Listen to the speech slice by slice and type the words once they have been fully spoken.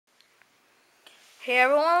Hey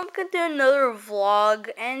everyone, welcome to another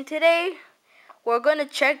vlog, and today we're gonna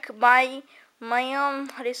check my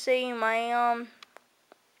how do you say my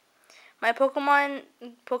Pokemon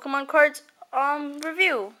cards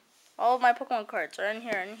review. All of my Pokemon cards are in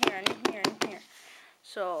here, in here.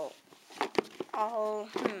 So I'll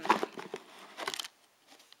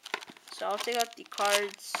I'll take out the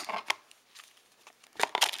cards.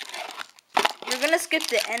 You're gonna skip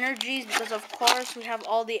the energies because of course we have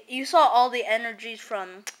you saw all the energies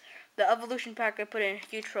from the evolution pack I put in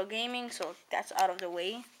Future Gaming, so that's out of the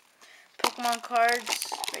way. Pokemon cards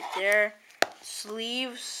right there,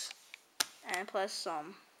 sleeves, and plus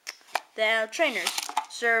the trainers.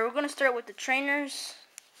 So we're gonna start with the trainers.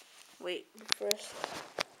 Wait, first,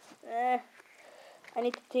 I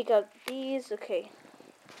need to take out these. Okay.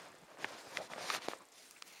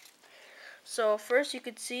 So first you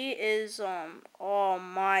could see is oh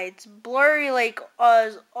my, it's blurry like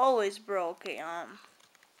as always, bro. Okay,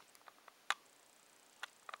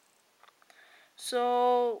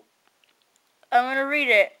 so I'm gonna read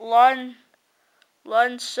it.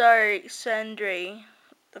 Sandre.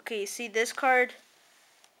 Okay, see this card?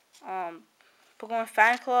 Pokemon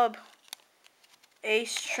Fan Club,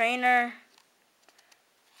 Ace Trainer,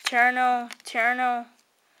 Tierno,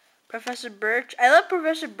 Professor Birch. I love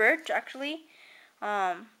Professor Birch actually.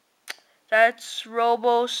 Um, that's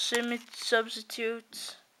Robo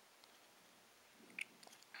Substitutes,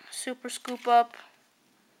 Super Scoop Up,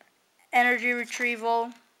 Energy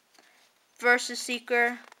Retrieval, Versus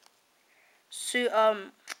Seeker,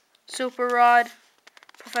 Super Rod,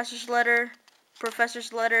 Professor's Letter,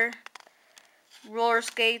 Roller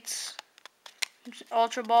Skates,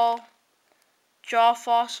 Ultra Ball, Jaw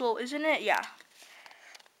Fossil, isn't it? Yeah.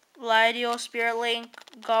 Lidio Spirit Link,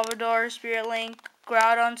 Gavador Spirit Link,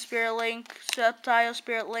 Groudon Spirit Link, Sceptile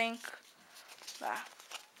Spirit Link,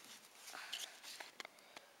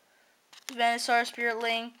 Venusaur Spirit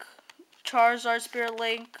Link, Charizard Spirit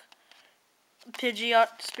Link,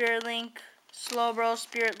 Pidgeot Spirit Link, Slowbro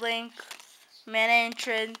Spirit Link, Mana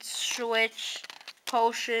Entrance, Switch,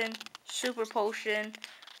 Potion, Super Potion,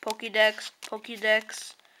 Pokédex,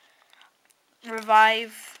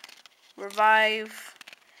 Revive,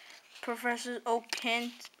 Professor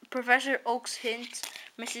Oak's Hint,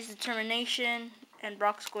 Mrs. Determination, and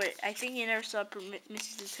Brock Squid. I think you never saw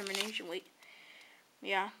Mrs. Determination. Wait.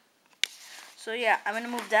 Yeah. So yeah, I'm going to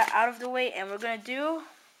move that out of the way, and we're going to do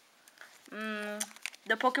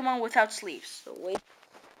the Pokemon without sleeves. So wait.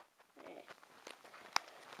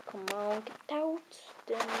 Come on, get out.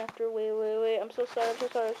 Then after, wait. I'm so sorry.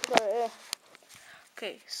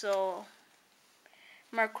 Okay, so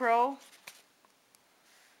Murkrow,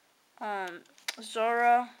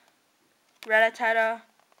 Zora, Rattata,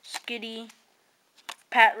 Skitty,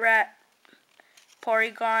 Patrat,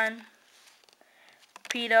 Porygon,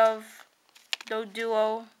 Pidove,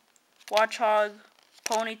 Doduo, Watchog,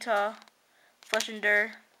 Ponyta,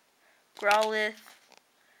 Fletchinder, Growlithe,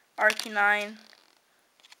 Arcanine,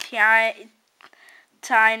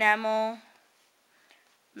 Tynamo,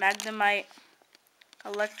 Magnemite,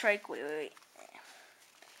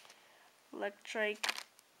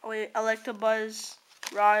 Electabuzz,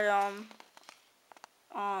 Rodham,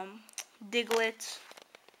 Diglett,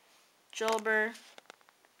 Jolber,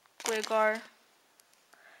 Gligar,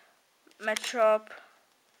 Metrop,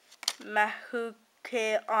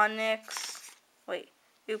 Mahuke Onyx,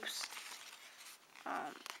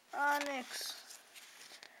 Onyx,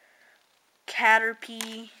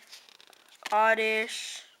 Caterpie,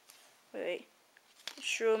 Oddish,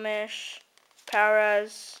 Shroomish,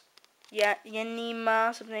 Paras,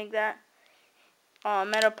 Yanima, something like that,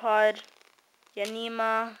 Metapod,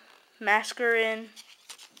 Yanima, Masquerin,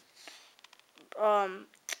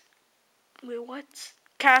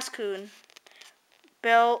 Cascoon,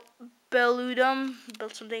 Belludum,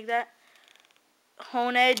 something like that,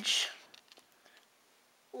 Honedge,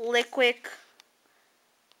 Liquick,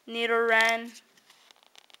 Nidoran,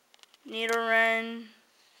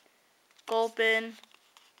 Gulpin,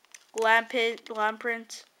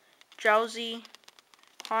 Lamprint, Drowsy,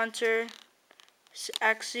 Haunter,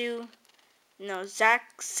 Axew, no,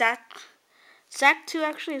 Zac2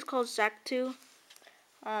 actually is called Zac2,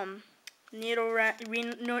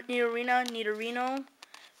 Nidorino,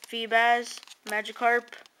 Feebas,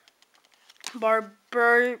 Magikarp,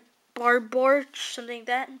 Barborch, something like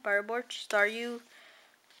that, Staryu,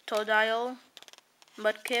 Totodile,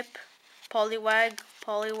 Mudkip, Poliwag,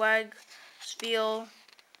 Spheal,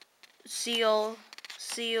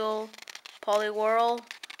 Seal, Poliwhirl,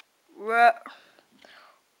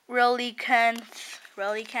 Relicanth,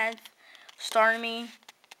 Starmie,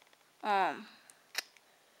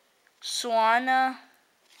 Swanna,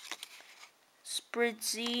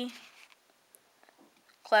 Spritzy,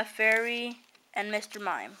 Clefairy, and Mr.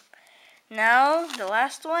 Mime. Now, the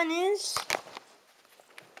last one is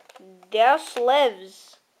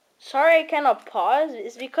Daslevs. Sorry I cannot pause.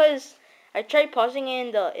 It's because I tried pausing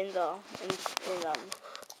in the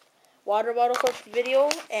water bottle coach video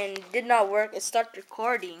and did not work. It started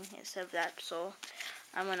recording instead of that. So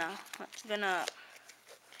I'm gonna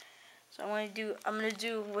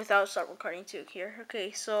do without start recording too here.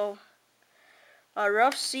 Okay, so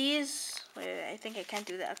Rough Seas. Wait, I think I can't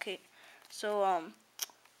do that. Okay, so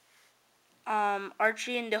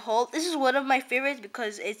Archie in the Hole. This is one of my favorites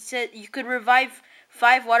because it said you could revive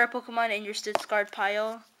 5 water Pokemon in your discard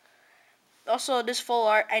pile. Also, this full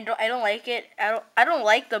art, I don't like it. I don't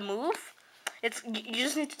like the move. It's you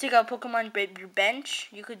just need to take out Pokemon your bench.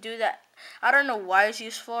 You could do that. I don't know why it's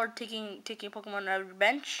useful or taking Pokemon out of your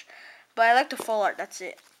bench, but I like the full art. That's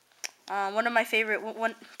it. Two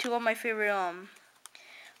of my favorite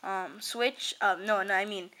Switch. No, I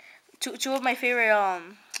mean two of my favorite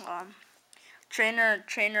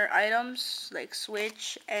trainer items like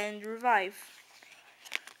Switch and Revive.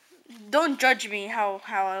 Don't judge me how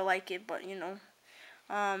I like it, but you know,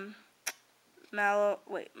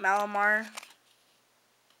 Malamar,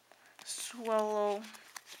 Swallow.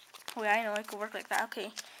 Wait, I know it could work like that.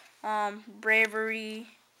 Okay, Bravery,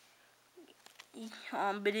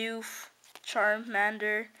 Bidoof,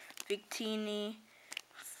 Charmander, Victini,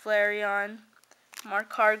 Flareon,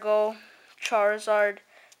 Marcargo, Charizard,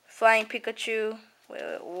 Flying Pikachu.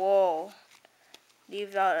 Whoa.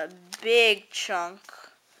 Leave out a big chunk.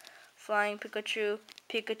 Flying Pikachu,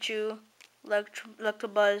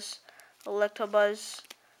 Electabuzz,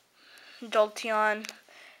 Jolteon,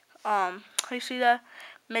 how do you see that?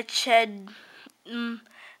 Medicham,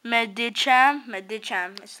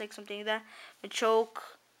 it's like something like that. Machoke,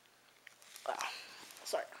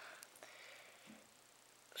 sorry.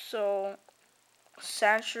 So,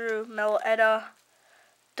 Sandshrew, Meloetta,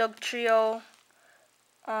 Dugtrio,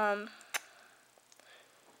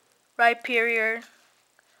 Rhyperior,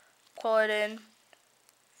 Quilladin,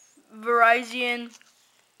 Virizion,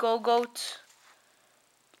 Gogoat,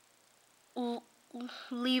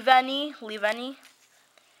 Leavanny,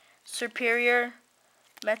 Superior,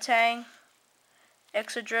 Metang,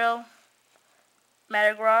 Excadrill,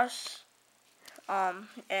 Metagross,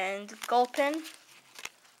 and Gulpin,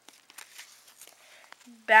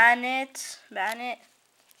 Bannet,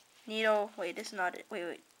 Nido, wait, this is not it,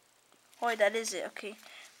 wait, oh, that is it, okay,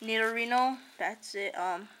 Nidorino, that's it,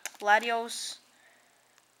 Latios,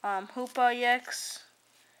 Hoopa EX,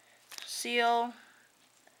 Seal,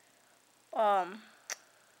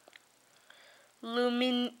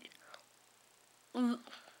 Luminion,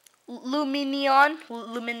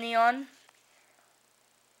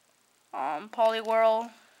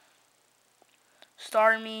 Poliwhirl,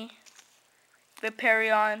 Starmie,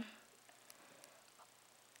 Vaporeon,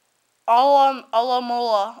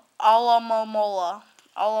 Alamomola.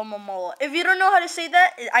 If you don't know how to say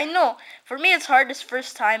that, I know. For me, it's hard this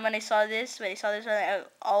first time when I saw this.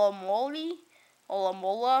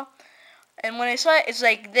 Alamola. And when I saw it, it's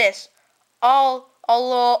like this.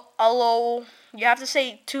 Allo. You have to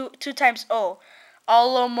say two times O.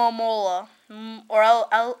 Alamomola. Or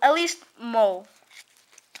at least Mo.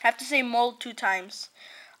 Have to say Mo 2 times.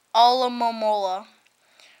 Alamomola.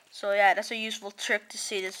 So yeah, that's a useful trick to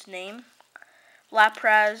say this name.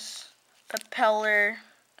 Lapras, Propeller,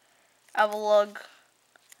 Avalugg,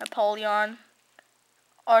 Apollyon,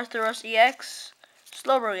 Arthros EX,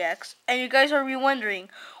 Slowbro EX. And you guys are wondering,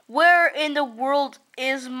 where in the world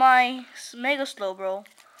is my Mega Slowbro?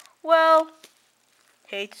 Well,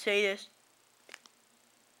 hate to say this,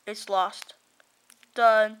 it's lost.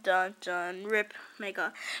 Dun dun dun, rip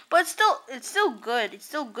Mega. But it's still good. It's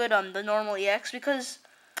still good on the normal EX because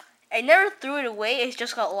I never threw it away. It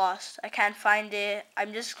just got lost. I can't find it. I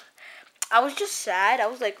was just sad. I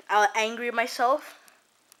was like angry at myself.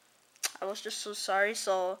 I was just so sorry.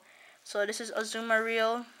 So this is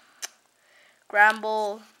Azumarill,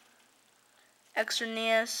 Gramble,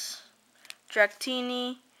 Exerneas,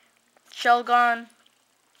 Dratini, Shelgon,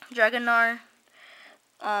 Dragonar,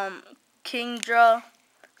 Kingdra,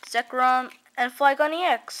 Zekrom, and Flygon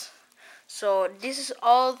EX. So this is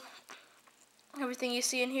everything you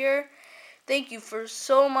see in here. Thank you for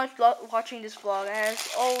so much watching this vlog. And as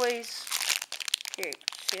always, here,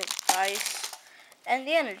 see it, guys. And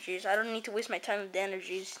the energies. I don't need to waste my time with the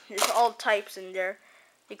energies. There's all types in there,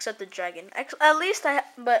 except the dragon. At least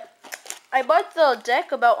but I bought the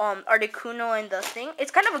deck about Articuno and the thing.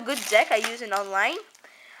 It's kind of a good deck. I use it online.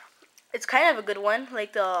 it's kind of a good one.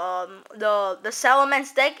 Like the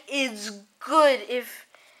Salamence deck is good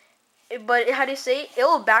but how do you say? It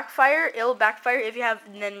will backfire. It will backfire if you have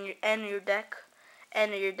N in your deck,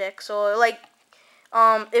 N in your deck. So like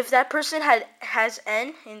if that person has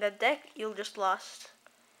N in that deck, you'll just lost.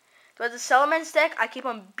 But the Salamence deck, I keep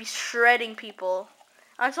on shredding people.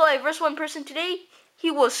 Until I versed one person today,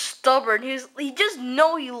 he was stubborn. He just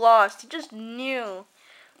know he lost. He just knew.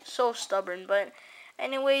 So stubborn. But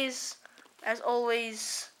anyways, as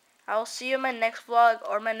always, I'll see you in my next vlog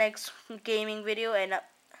or my next gaming video. And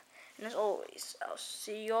as always, I'll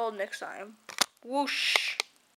see you all next time. Whoosh.